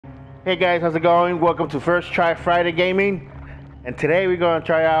Hey guys, how's it going? Welcome to First Try Friday Gaming. And today we're going to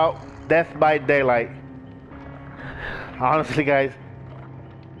try out Death by Daylight. Honestly guys,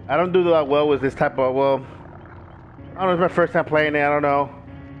 I don't do that well with this type of, I don't know, it's my first time playing it, I don't know.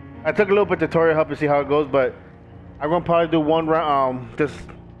 I took a little bit tutorial help to see how it goes, but I'm going to probably do one round, just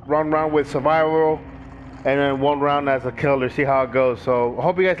run round with survival, and then one round as a killer, see how it goes. So I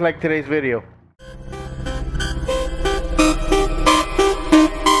hope you guys like today's video.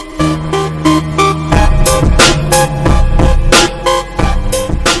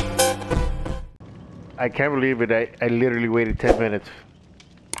 I can't believe it, I literally waited 10 minutes.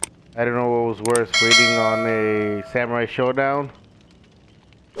 I don't know what was worse, waiting on a Samurai Showdown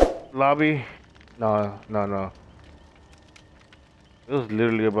lobby. No. It was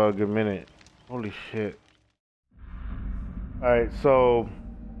literally about a good minute. Holy shit. Alright, so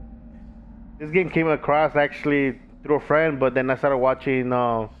this game came across actually through a friend, but then I started watching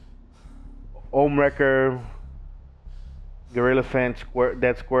Omewrecker, Gorilla Fence,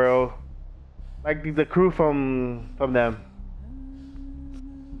 Dead Squirrel, like the crew from them.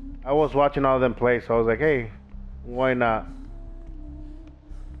 I was watching all of them play, so I was like, hey, why not?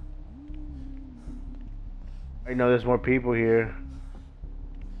 I know there's more people here.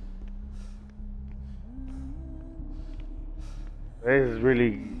 This is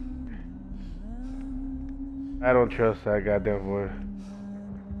really... I don't trust that goddamn boy.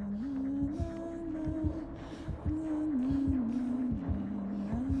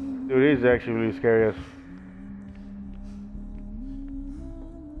 Dude, he's actually really scary as...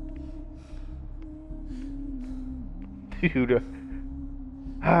 Dude,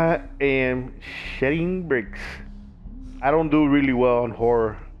 I am shedding bricks. I don't do really well on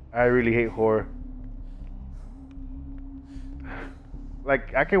horror. I really hate horror.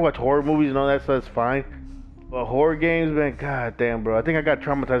 Like, I can watch horror movies and all that stuff, it's fine. But horror games, man, goddamn, bro. I think I got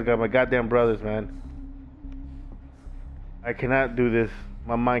traumatized by my goddamn brothers, man. I cannot do this.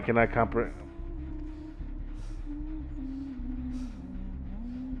 My mind cannot comprehend.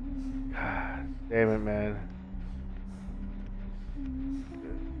 God damn it, man.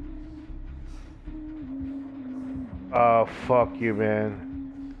 Oh, fuck you, man.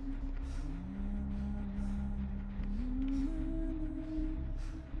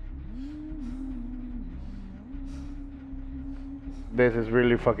 This is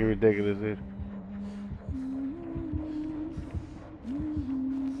really fucking ridiculous, dude.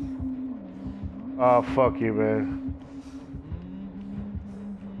 Oh, fuck you, man.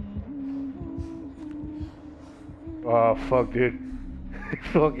 Oh, fuck, dude.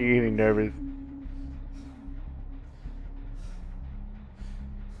 Fucking getting nervous.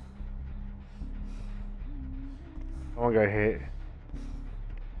 Someone got hit.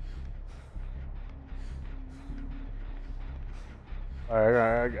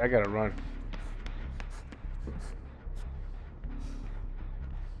 Alright, I gotta run.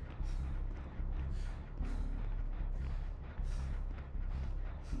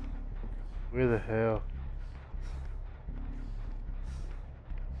 Where the hell?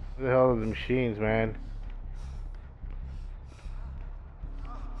 Where the hell are the machines, man?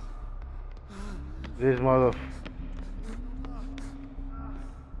 This mother...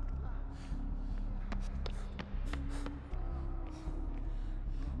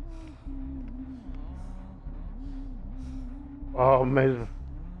 Oh, man.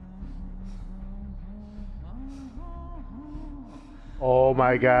 Oh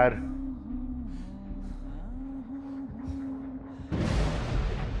my god.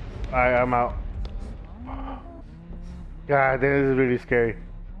 I'm out. God, this is really scary.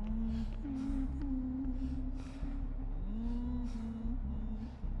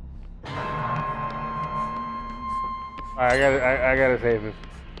 Alright, I gotta save him.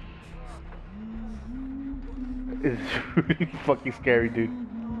 It's really fucking scary, dude.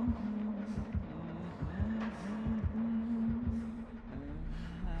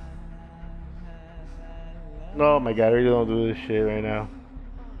 Oh my god, I really don't do this shit right now.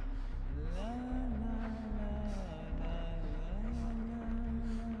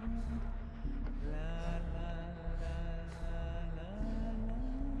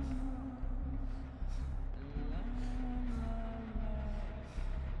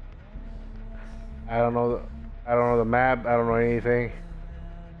 I don't know the map, I don't know anything.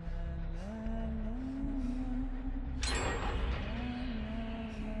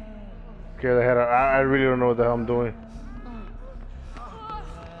 Scare the head out. I really don't know what the hell I'm doing.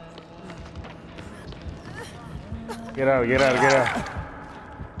 Get out, get out, get out.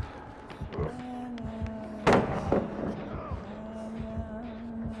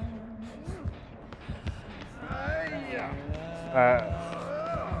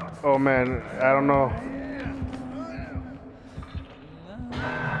 Oh man, I don't know.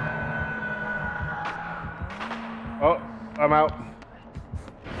 Oh, I'm out.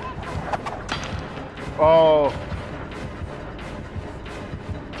 Oh.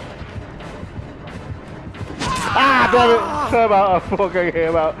 Ah, damn it! I'm out. I fucking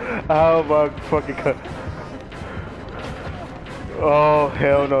came out. Oh my fucking god. Oh,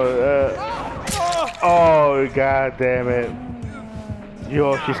 hell no. Oh, god damn it.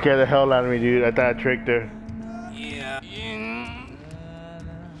 Yo, she scared the hell out of me, dude. I thought I tricked her.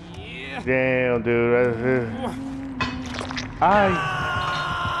 Damn, dude. That's it.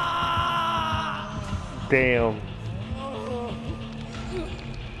 Damn.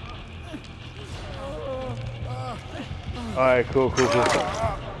 Alright, cool.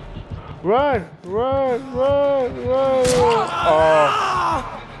 Run!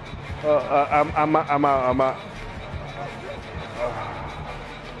 Oh. I'm out.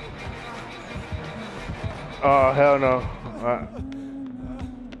 Oh, hell no.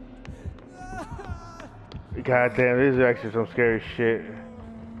 God damn, this is actually some scary shit.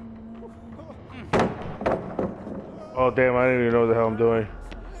 Oh damn, I don't even know what the hell I'm doing.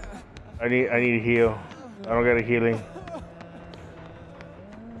 I need to heal. I don't got a healing.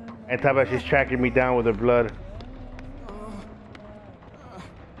 And top of that, she's tracking me down with her blood.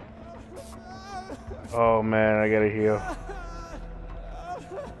 Oh man, I gotta heal.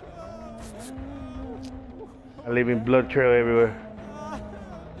 I'm leaving blood trail everywhere.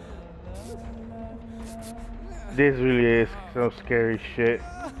 This really is some scary shit.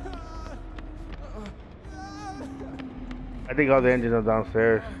 I think all the engines are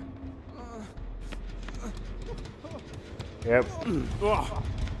downstairs. Yep.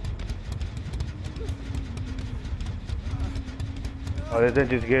 Oh, this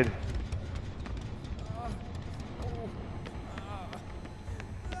engine's good.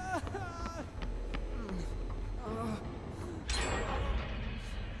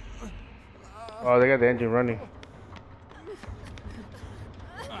 Oh, they got the engine running.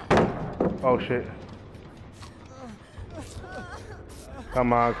 Oh shit.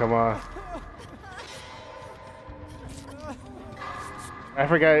 Come on. I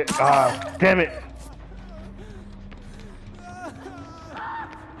forgot. Ah, damn it.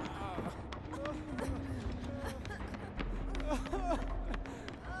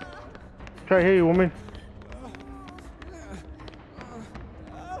 Try to hit you, woman.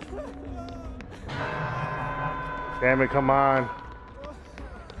 Damn it, come on.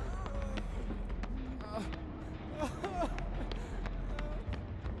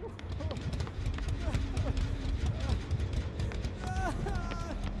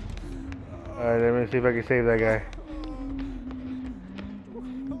 Alright, let me see if I can save that guy.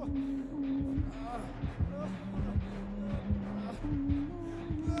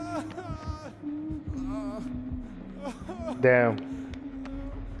 Damn.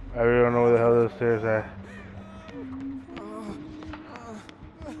 I really don't know where the hell those stairs are.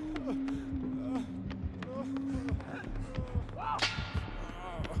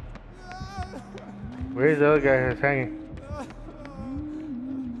 Where's the other guy that's hanging?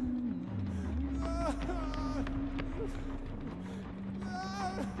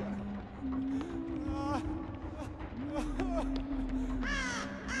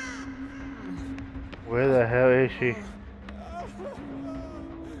 Where the hell is she?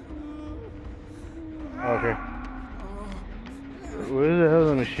 Okay. Where the hell is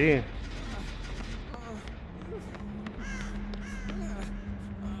the machine?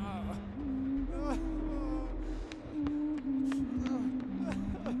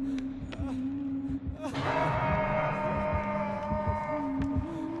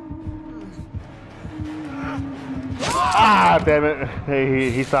 Ah, damn it.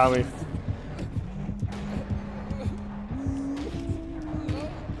 He saw me.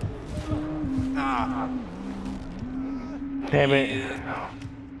 Damn it.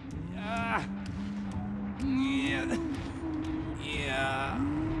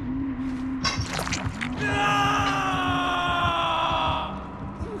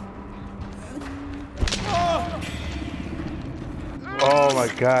 Oh my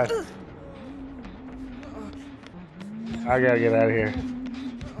god. I gotta get out of here.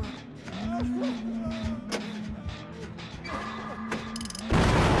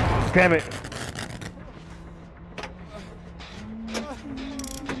 Damn it.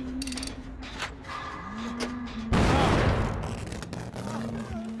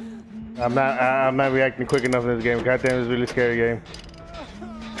 I'm not reacting quick enough in this game. Goddamn, it's a really scary game.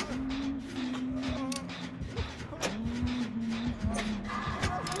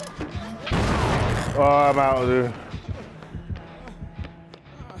 Oh, I'm out, dude.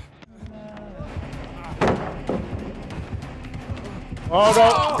 Oh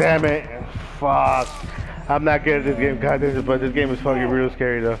no! Damn it! Fuck! I'm not good at this game, God. But this game is fucking real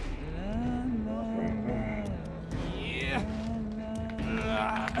scary though.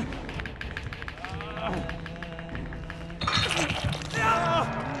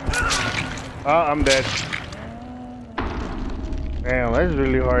 Oh, I'm dead. Damn, that's a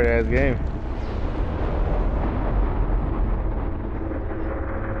really hard ass game.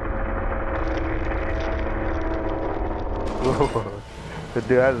 But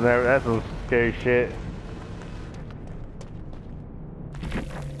dude, that's some scary shit.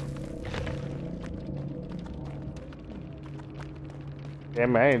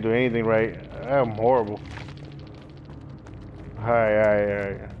 Damn, I ain't doing anything right. I'm horrible.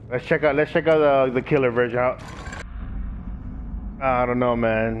 Alright. Let's check out the killer version out. I don't know,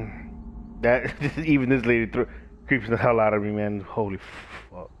 man. That even this lady creeps the hell out of me, man. Holy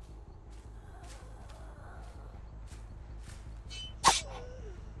fuck.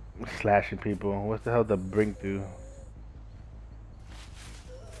 Slashing people. What the hell the brink do?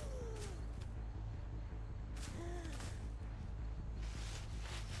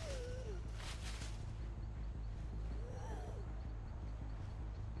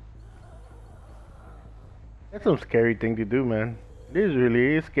 That's some scary thing to do, man. This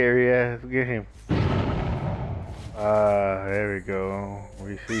really is scary ass game. There we go.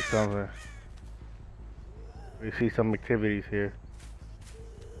 We see something. We see some activities here.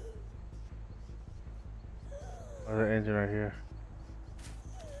 Another engine right here.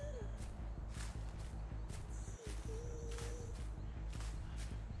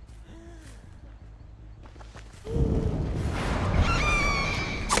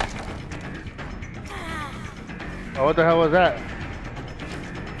 Oh, what the hell was that?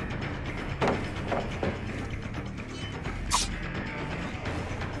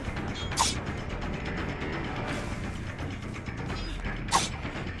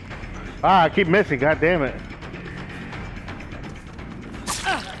 Ah, I keep missing, god damn it.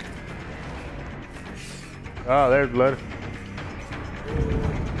 Oh, there's blood.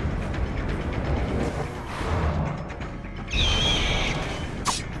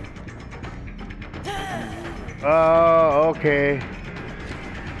 Oh, okay.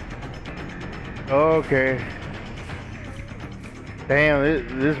 Okay. Damn,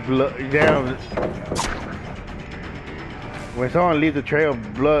 this blood. Damn. When someone leaves the trail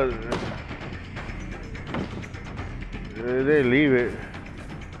of blood, they leave it.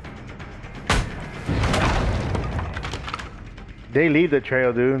 They leave the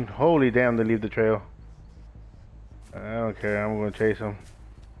trail, dude. Holy damn, they leave the trail. I don't care. I'm gonna chase them.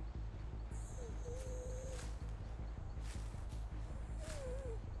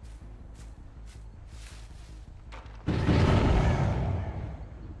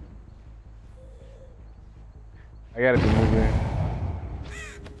 I gotta be moving.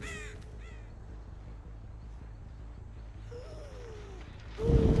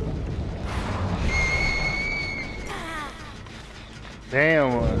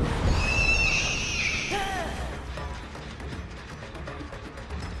 Damn.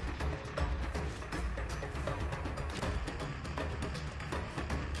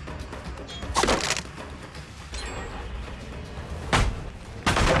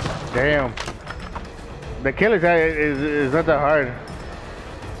 Damn. The killer guy is not that hard.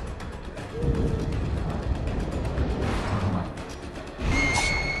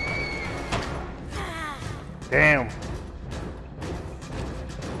 Damn.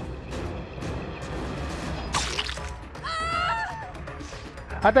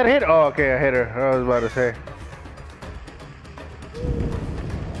 I thought I hit. Oh, okay, I hit her. I was about to say.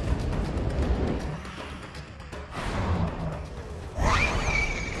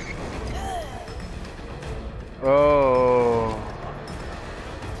 Oh.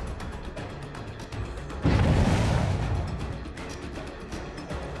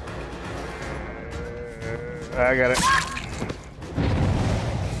 I got it.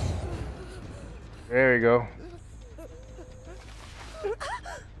 There we go.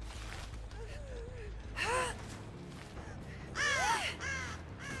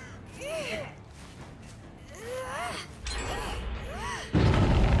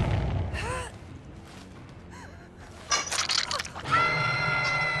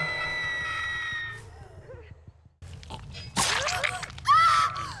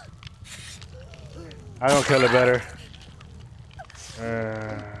 I don't kill it better.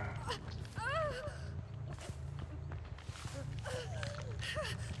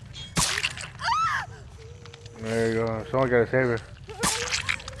 There you go. Someone gotta save her.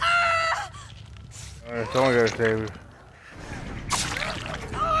 Someone gotta save her.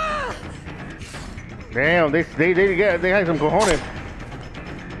 Damn, they had some cojones.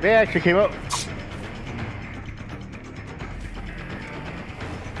 They actually came up.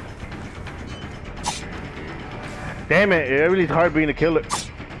 Damn it, it really is hard being a killer.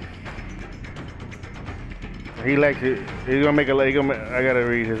 He likes it. He's gonna make a leg. I gotta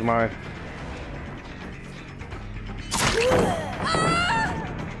read his mind.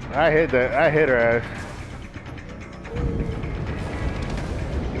 I hit that. I hit her ass.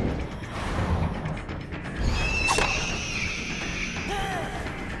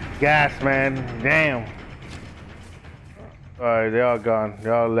 Gas, man. Damn. Alright, they all gone. They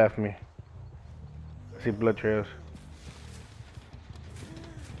all left me. I see blood trails.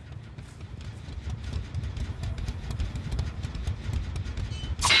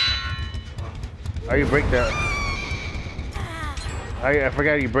 How you break that? I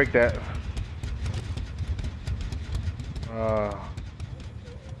forgot you break that.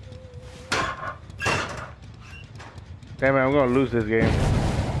 Damn it, I'm gonna lose this game.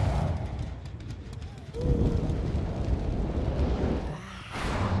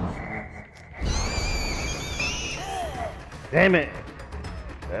 Damn it!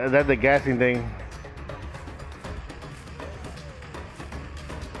 That's the gassing thing.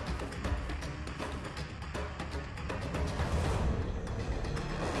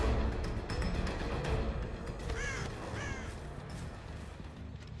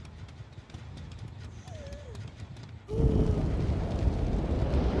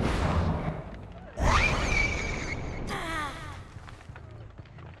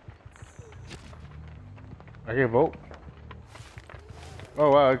 I can vote. Oh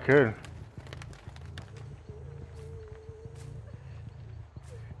wow, I could.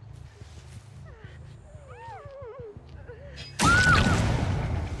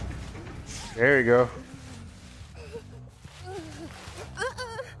 There you go.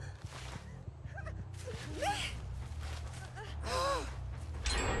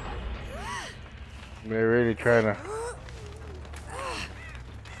 They're really trying to.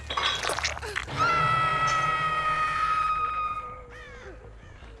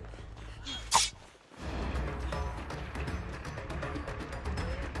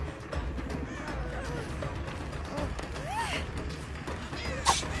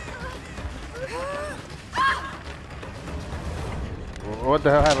 What the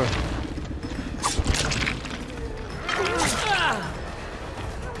hell happened?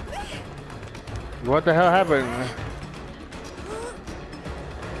 What the hell happened?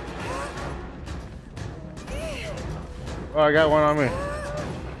 Oh, I got one on me.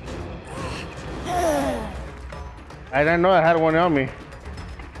 I didn't know I had one on me.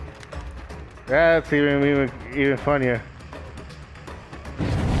 That's even funnier.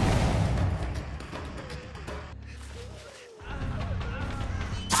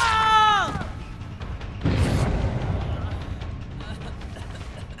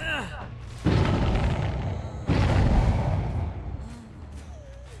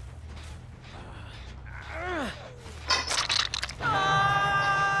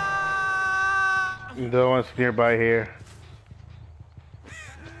 The one's nearby here.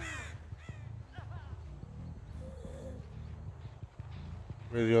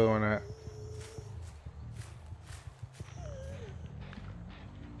 Where's the other one at?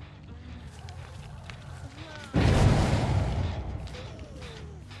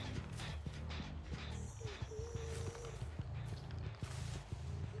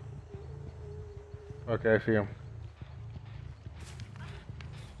 Okay, I see him.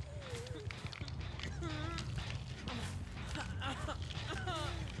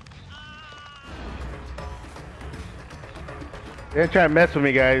 They're trying to mess with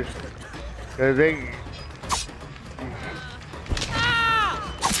me, guys. Cause they.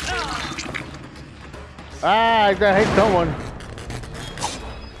 I hit someone.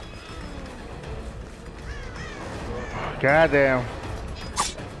 Goddamn.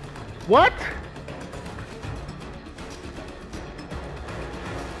 What?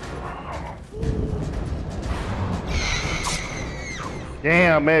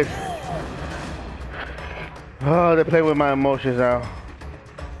 Damn, miss. Oh, they play with my emotions now.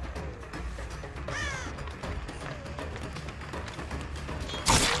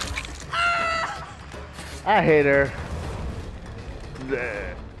 I hate her.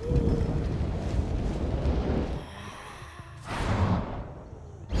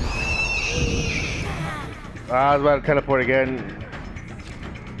 I was about to teleport again.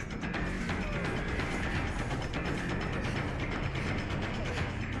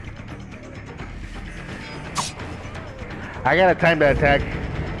 I gotta time that attack.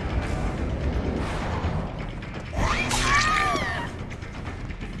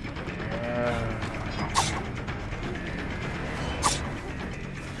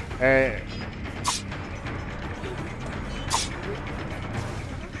 And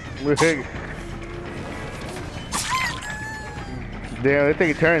damn, they're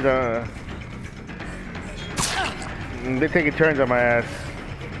taking turns on. They're taking turns on my ass.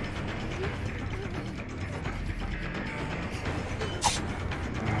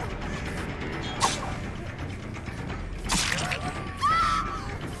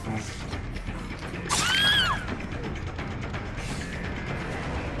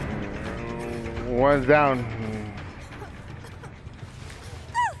 One's down.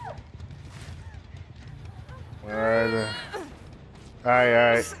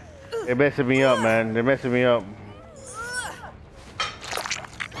 Alright. They're messing me up, man. They're messing me up.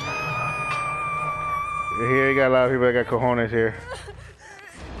 Here, you got a lot of people that got cojones here.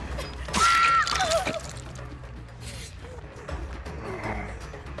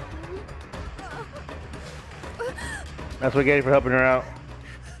 That's what getting for helping her out.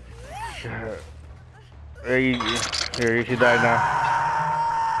 Here, you should die now.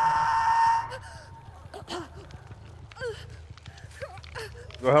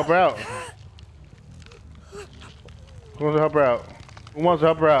 Go help her out. Who wants to help her out? Who wants to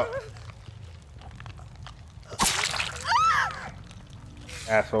help her out?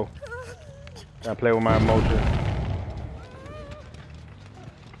 Asshole. Gotta play with my emotions.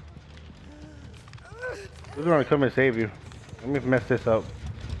 Who's gonna come and save you? Let me mess this up.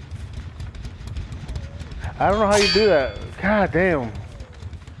 I don't know how you do that. God damn.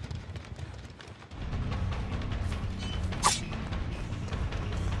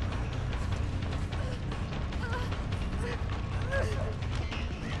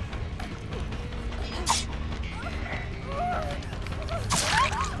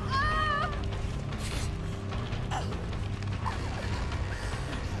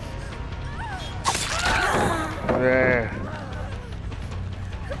 Yeah.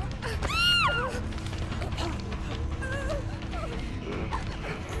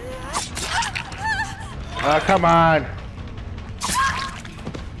 Oh, come on.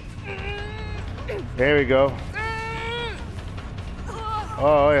 There we go.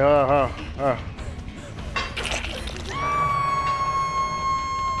 Oh, wait, hold on.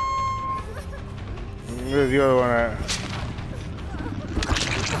 Where's the other one at?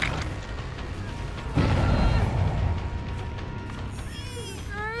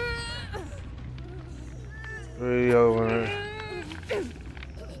 Where's the other one at?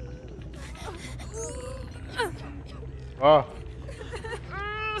 Oh.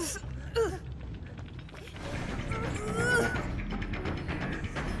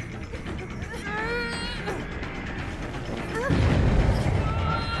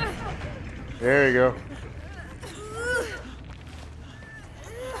 There you go.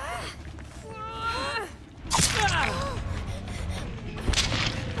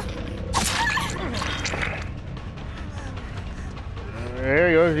 There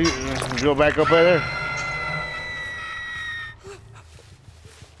you go. You go back up there.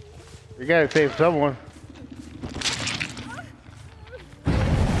 You gotta save someone.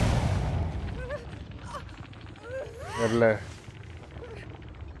 Good luck.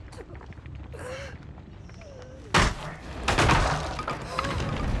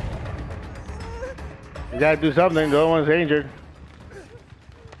 You gotta do something. The other one's injured.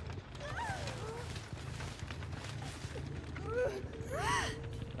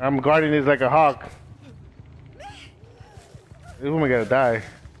 I'm guarding this like a hawk. This woman gotta die.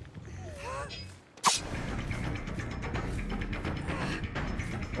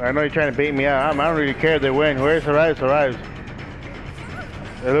 I know you're trying to bait me out. I don't really care if they win. Whoever survives, survives.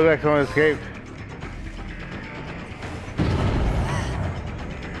 It looks like someone escaped.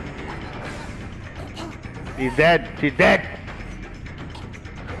 She's dead. She's dead.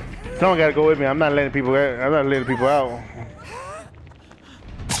 Someone gotta go with me. I'm not letting people out.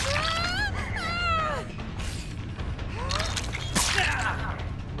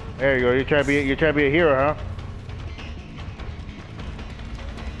 There you go. You're trying to be a hero, huh?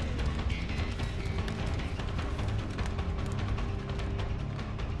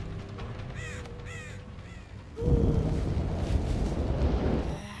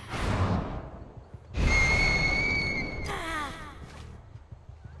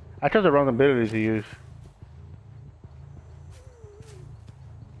 I chose the wrong ability to use.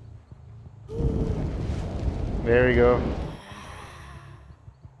 There we go.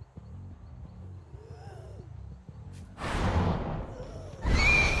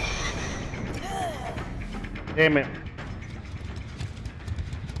 Damn it.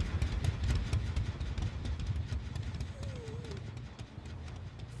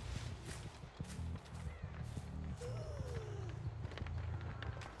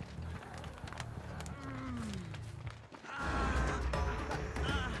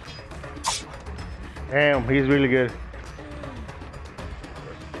 Damn, he's really good.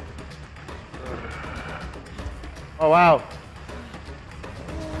 Oh wow.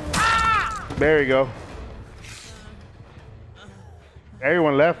 There you go.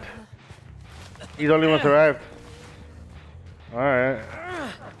 Everyone left. He's the only one survived. Alright.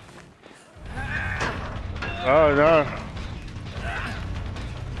 Oh no.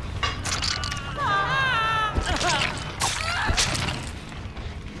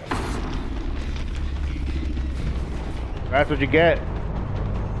 That's what you get.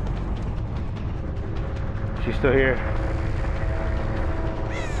 She's still here.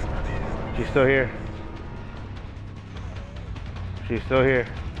 She's still here. She's still here.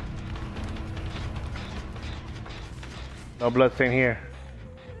 No blood stain here.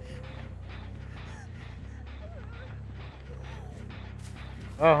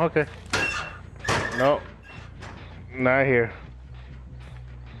 Oh, okay. No. Not here.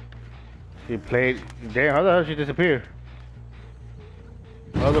 She played. Damn, how the hell did she disappear?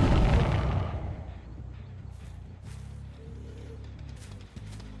 How the...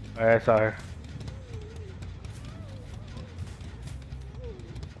 I saw her.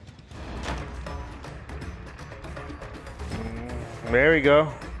 There we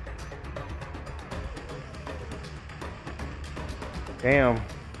go. Damn.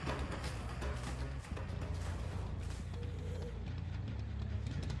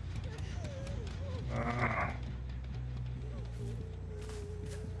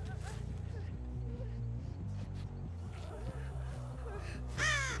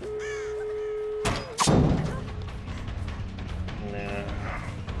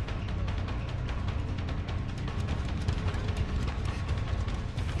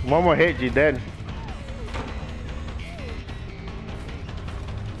 One more hit, you dead.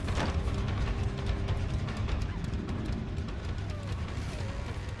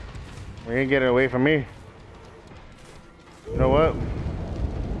 We ain't getting away from me. You know what?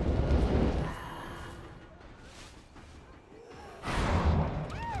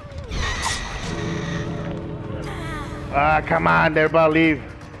 Ah, come on, they're about to leave.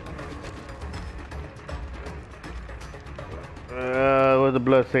 Where's the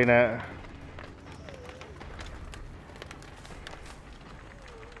blood stain at?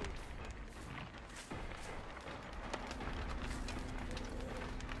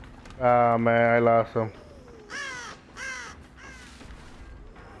 Oh man, I lost him.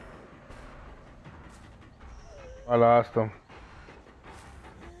 I lost him.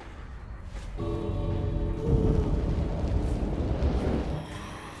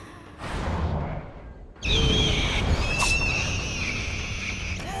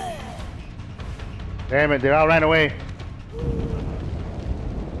 Damn it, they all ran away.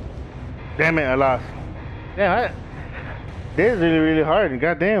 Damn it, I lost. Yeah, this is really, really hard.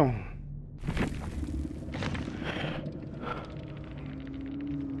 Goddamn.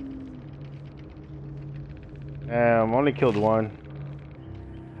 Only killed one.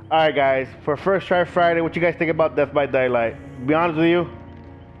 Alright guys, for first try Friday, what you guys think about Death by Daylight? To be honest with you,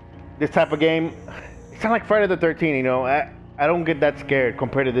 this type of game, it's not like Friday the 13th, you know. I don't get that scared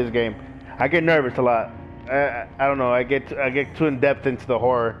compared to this game. I get nervous a lot. I don't know, I get too in depth into the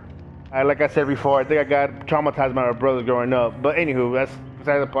horror. Like I said before, I think I got traumatized by my brother growing up. But anywho, that's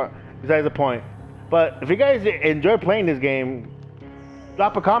besides the point. But if you guys enjoy playing this game,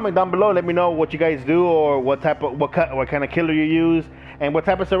 drop a comment down below. Let me know what you guys do, or what kind of killer you use, and what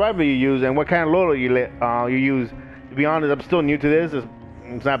type of survivor you use, and what kind of loader you use. To be honest, I'm still new to this.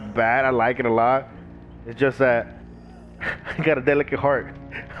 It's not bad. I like it a lot. It's just that I got a delicate heart.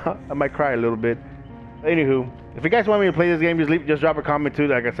 I might cry a little bit. Anywho, if you guys want me to play this game, just drop a comment too.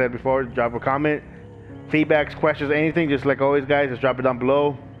 Like I said before, drop a comment, feedbacks, questions, anything. Just like always, guys, just drop it down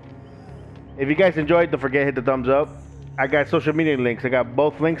below. If you guys enjoyed, don't forget to hit the thumbs up. I got social media links. I got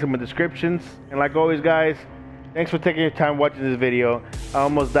both links in my descriptions. And like always, guys, thanks for taking your time watching this video. I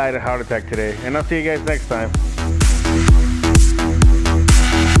almost died of a heart attack today. And I'll see you guys next time.